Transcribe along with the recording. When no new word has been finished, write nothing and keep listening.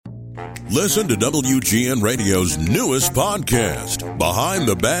Listen to WGN Radio's newest podcast, Behind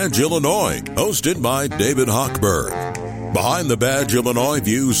the Badge Illinois, hosted by David Hochberg. Behind the Badge Illinois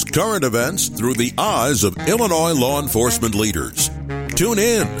views current events through the eyes of Illinois law enforcement leaders. Tune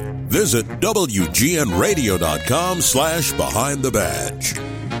in. Visit WGNradio.com/Behind the Badge.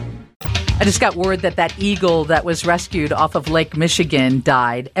 I just got word that eagle that was rescued off of Lake Michigan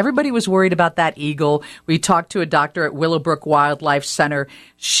died. Everybody was worried about that eagle. We talked to a doctor at Willowbrook Wildlife Center.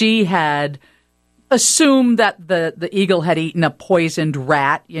 She had assumed that the eagle had eaten a poisoned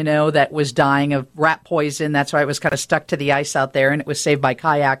rat, that was dying of rat poison. That's why it was kind of stuck to the ice out there, and it was saved by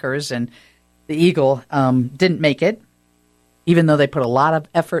kayakers. And the eagle didn't make it, even though they put a lot of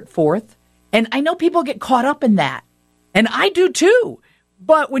effort forth. And I know people get caught up in that, and I do too.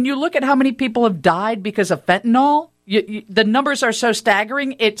 But when you look at how many people have died because of fentanyl, the numbers are so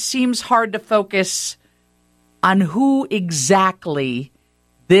staggering, it seems hard to focus on who exactly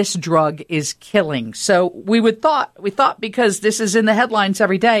this drug is killing. So we thought because this is in the headlines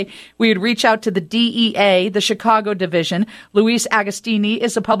every day, we would reach out to the DEA, the Chicago division. Luis Agostini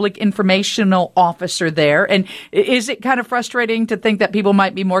is a public informational officer there. And is it kind of frustrating to think that people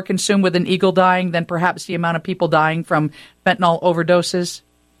might be more consumed with an eagle dying than perhaps the amount of people dying from fentanyl overdoses?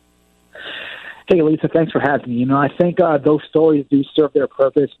 Hey, Lisa, thanks for having me. I think those stories do serve their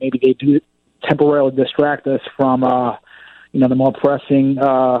purpose. Maybe they do temporarily distract us from the more pressing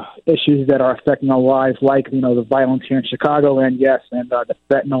issues that are affecting our lives, like, the violence here in Chicago and the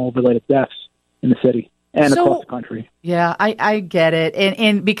fentanyl-related deaths in the city and across the country. Yeah, I get it.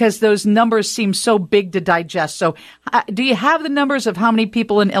 And because those numbers seem so big to digest. So do you have the numbers of how many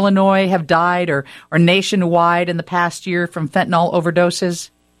people in Illinois have died or nationwide in the past year from fentanyl overdoses?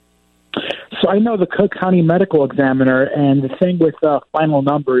 So I know the Cook County Medical Examiner, and the thing with final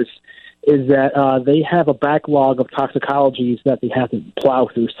numbers is that they have a backlog of toxicologies that they have to plow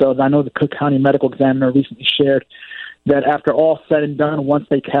through. So I know the Cook County Medical Examiner recently shared that after all said and done, once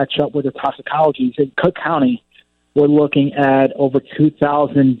they catch up with the toxicologies, in Cook County, we're looking at over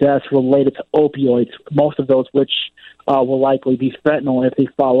 2,000 deaths related to opioids, most of those which will likely be fentanyl if they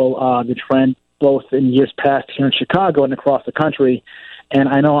follow the trend both in years past here in Chicago and across the country. And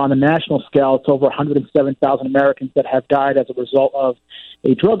I know on the national scale, it's over 107,000 Americans that have died as a result of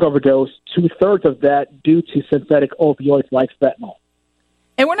a drug overdose, 2/3 of that due to synthetic opioids like fentanyl.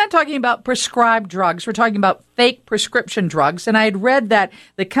 And we're not talking about prescribed drugs. We're talking about fake prescription drugs. And I had read that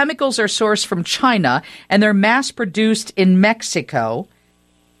the chemicals are sourced from China and they're mass-produced in Mexico.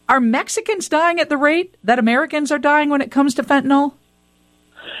 Are Mexicans dying at the rate that Americans are dying when it comes to fentanyl?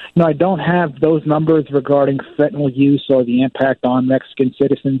 No, I don't have those numbers regarding fentanyl use or the impact on Mexican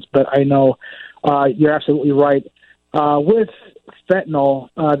citizens, but I know you're absolutely right. With fentanyl,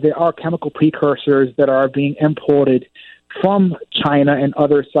 there are chemical precursors that are being imported from China and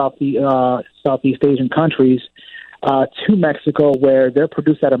other Southeast Asian countries to Mexico, where they're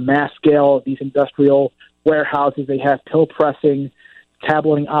produced at a mass scale. These industrial warehouses, they have pill pressing,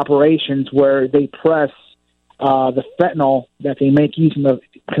 tableting operations where they press the fentanyl that they make using the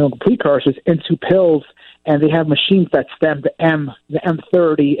chemical precursors into pills, and they have machines that stamp the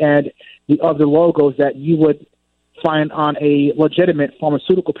M30 and the other logos that you would find on a legitimate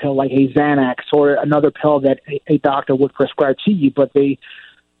pharmaceutical pill like a Xanax or another pill that a doctor would prescribe to you, but they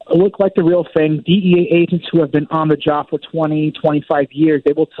look like the real thing. DEA agents who have been on the job for 20, 25 years,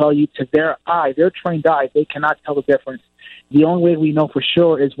 they will tell you to their trained eye, they cannot tell the difference. The only way we know for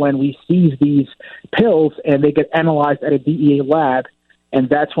sure is when we seize these pills and they get analyzed at a DEA lab, and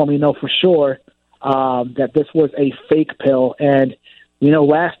that's when we know for sure that this was a fake pill. And we know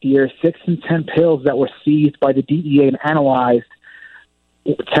last year, 6 in 10 pills that were seized by the DEA and analyzed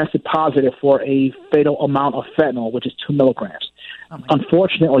tested positive for a fatal amount of fentanyl, which is 2 milligrams.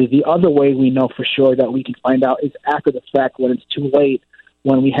 Unfortunately, the other way we know for sure that we can find out is after the fact, when it's too late,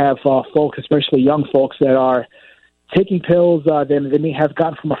 when we have folks, especially young folks, that are taking pills that they may have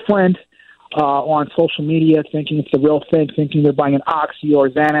gotten from a friend on social media, thinking it's the real thing, thinking they're buying an Oxy or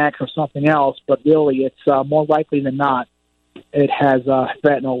Xanax or something else, but really it's more likely than not it has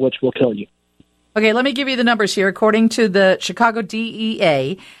fentanyl, which will kill you. Okay, let me give you the numbers here. According to the Chicago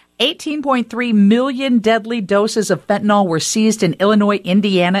DEA, 18.3 million deadly doses of fentanyl were seized in Illinois,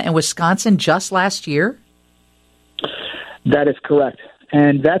 Indiana, and Wisconsin just last year? That is correct.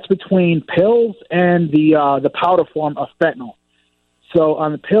 And that's between pills and the powder form of fentanyl. So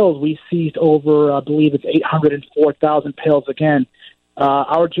on the pills, we seized over, I believe it's 804,000 pills. Again,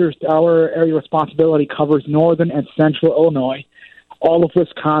 our area of responsibility covers northern and central Illinois, all of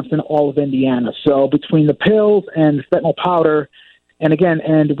Wisconsin, all of Indiana. So between the pills and the fentanyl powder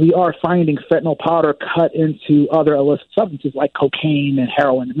And we are finding fentanyl powder cut into other illicit substances like cocaine and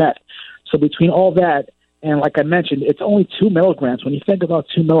heroin and meth. So between all that, and like I mentioned, it's only 2 milligrams. When you think about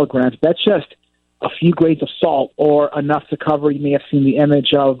 2 milligrams, that's just a few grains of salt or enough to cover. You may have seen the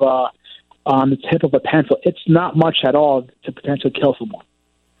image of on the tip of a pencil. It's not much at all to potentially kill someone.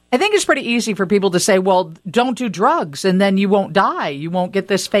 I think it's pretty easy for people to say, well, don't do drugs and then you won't die. You won't get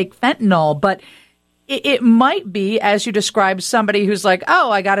this fake fentanyl. But it might be, as you described, somebody who's like,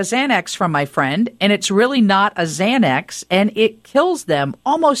 oh, I got a Xanax from my friend, and it's really not a Xanax, and it kills them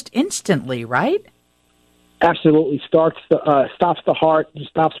almost instantly, right? Absolutely. Stops the heart,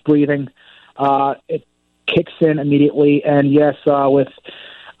 stops breathing. It kicks in immediately. And yes, with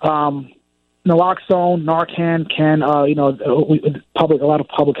naloxone, Narcan can, a lot of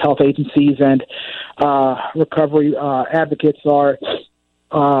public health agencies and recovery advocates are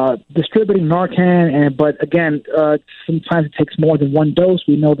distributing Narcan, but again, sometimes it takes more than one dose.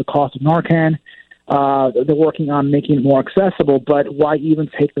 We know the cost of Narcan. They're working on making it more accessible, but why even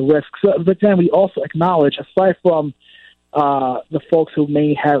take the risks? But then we also acknowledge, aside from the folks who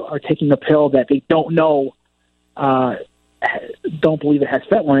are taking the pill that they don't know, don't believe it has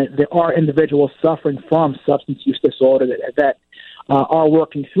fentanyl in it, there are individuals suffering from substance use disorder that are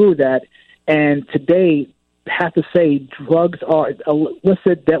working through that. And today, have to say,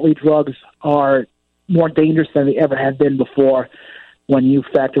 illicit, deadly drugs are more dangerous than they ever have been before when you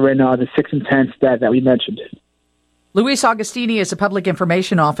factor in the 6 and 10 stat that we mentioned. Luis Augustini is a public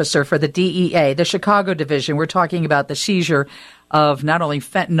information officer for the DEA, the Chicago division. We're talking about the seizure of not only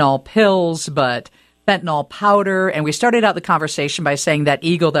fentanyl pills, but fentanyl powder. And we started out the conversation by saying that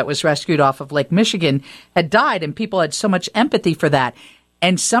eagle that was rescued off of Lake Michigan had died, and people had so much empathy for that.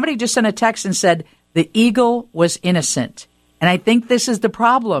 And somebody just sent a text and said, the eagle was innocent. And I think this is the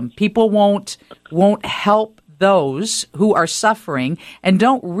problem. People won't help those who are suffering and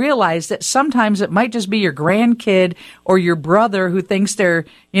don't realize that sometimes it might just be your grandkid or your brother who thinks they're,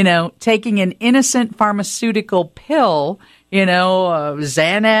 taking an innocent pharmaceutical pill,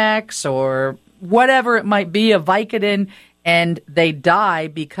 Xanax or whatever it might be, a Vicodin, and they die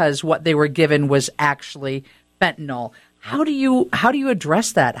because what they were given was actually fentanyl. How do you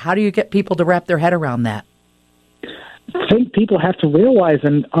address that? How do you get people to wrap their head around that? I think people have to realize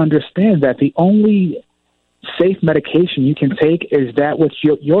and understand that the only safe medication you can take is that which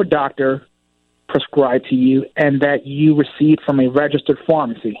your doctor prescribed to you and that you received from a registered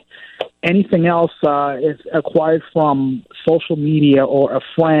pharmacy. Anything else is acquired from social media or a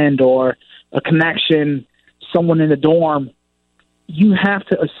friend or a connection, someone in the dorm. You have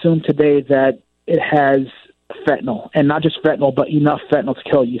to assume today that it has fentanyl, and not just fentanyl, but enough fentanyl to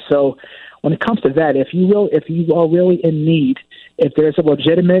kill you. So when it comes to that, if you are really in need, if there's a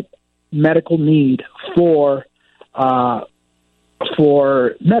legitimate medical need for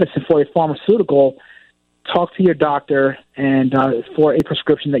medicine, for a pharmaceutical, talk to your doctor and for a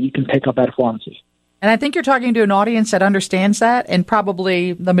prescription that you can pick up at a pharmacy. And I think you're talking to an audience that understands that, and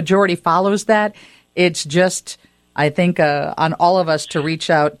probably the majority follows that. It's just, I think, on all of us to reach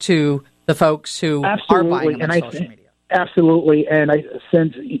out to the folks who are buying them on social media. Absolutely, and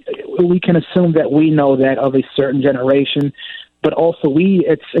since we can assume that we know that of a certain generation, but also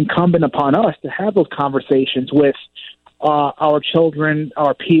it's incumbent upon us to have those conversations with our children,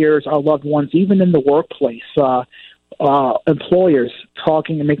 our peers, our loved ones, even in the workplace, employers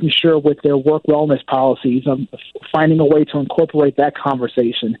talking and making sure with their work wellness policies, finding a way to incorporate that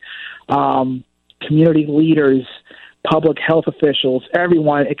conversation. Community leaders, public health officials,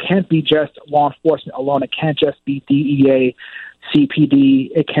 everyone. It can't be just law enforcement alone. It can't just be DEA,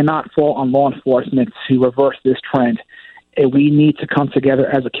 CPD. It cannot fall on law enforcement to reverse this trend. We need to come together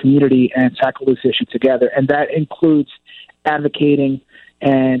as a community and tackle this issue together. And that includes advocating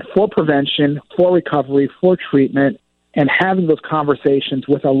and for prevention, for recovery, for treatment, and having those conversations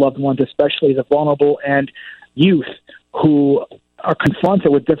with our loved ones, especially the vulnerable and youth who are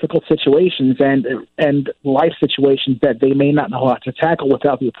confronted with difficult situations and life situations that they may not know how to tackle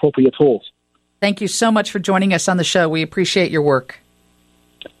without the appropriate tools. Thank you so much for joining us on the show. We appreciate your work.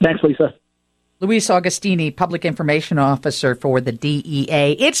 Thanks, Lisa. Luis Augustini, Public Information Officer for the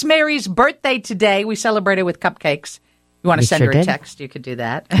DEA. It's Mary's birthday today. We celebrated with cupcakes. You want to send her a text, you could do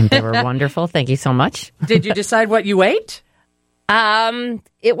that. And they were wonderful. Thank you so much. Did you decide what you ate?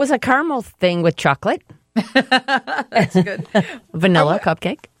 It was a caramel thing with chocolate. That's good. Vanilla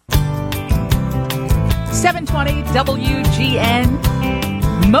cupcake. 720 WGN.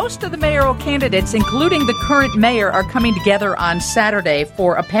 Most of the mayoral candidates, including the current mayor, are coming together on Saturday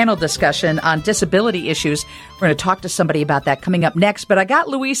for a panel discussion on disability issues. We're going to talk to somebody about that coming up next. But I got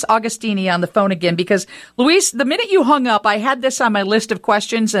Luis Augustini on the phone again because, Luis, the minute you hung up, I had this on my list of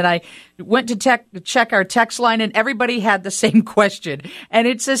questions, and I went to check our text line, and everybody had the same question. And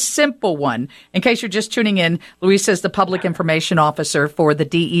it's a simple one. In case you're just tuning in, Luis is the public information officer for the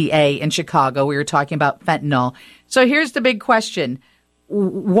DEA in Chicago. We were talking about fentanyl. So here's the big question.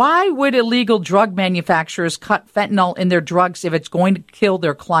 Why would illegal drug manufacturers cut fentanyl in their drugs if it's going to kill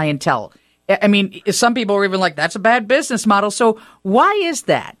their clientele? I mean, some people are even like, that's a bad business model. So why is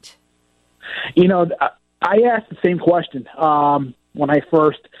that? You know, I asked the same question when I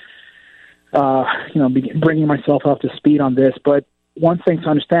first, began bringing myself up to speed on this. But one thing to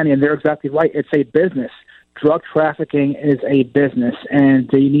understand, and they're exactly right, it's a business. Drug trafficking is a business, and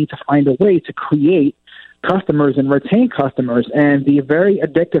they need to find a way to create customers and retain customers. And the very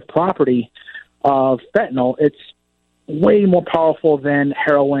addictive property of fentanyl, it's way more powerful than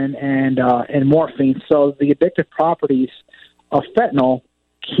heroin and morphine. So the addictive properties of fentanyl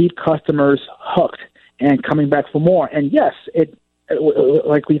keep customers hooked and coming back for more. And yes, it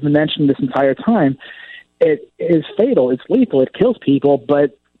like we've mentioned this entire time, it is fatal. It's lethal. It kills people.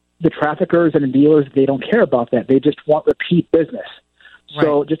 But the traffickers and the dealers, they don't care about that. They just want repeat business.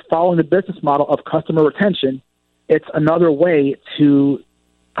 So just following the business model of customer retention, it's another way to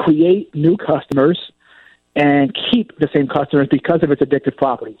create new customers and keep the same customers because of its addictive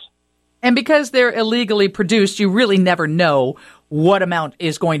properties. And because they're illegally produced, you really never know what amount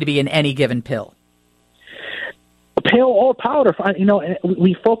is going to be in any given pill. A pill or powder. You know,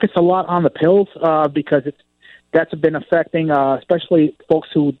 we focus a lot on the pills because that's been affecting especially folks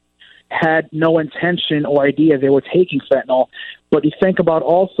who had no intention or idea they were taking fentanyl. But you think about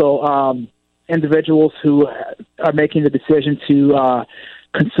also individuals who are making the decision to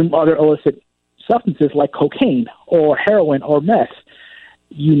consume other illicit substances like cocaine or heroin or meth.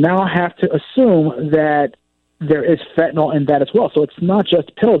 You now have to assume that there is fentanyl in that as well. So it's not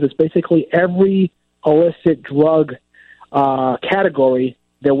just pills. It's basically every illicit drug category.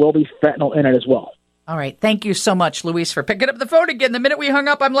 There will be fentanyl in it as well. All right. Thank you so much, Luis, for picking up the phone again. The minute we hung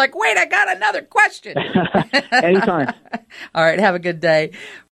up, I'm like, wait, I got another question. Anytime. All right. Have a good day.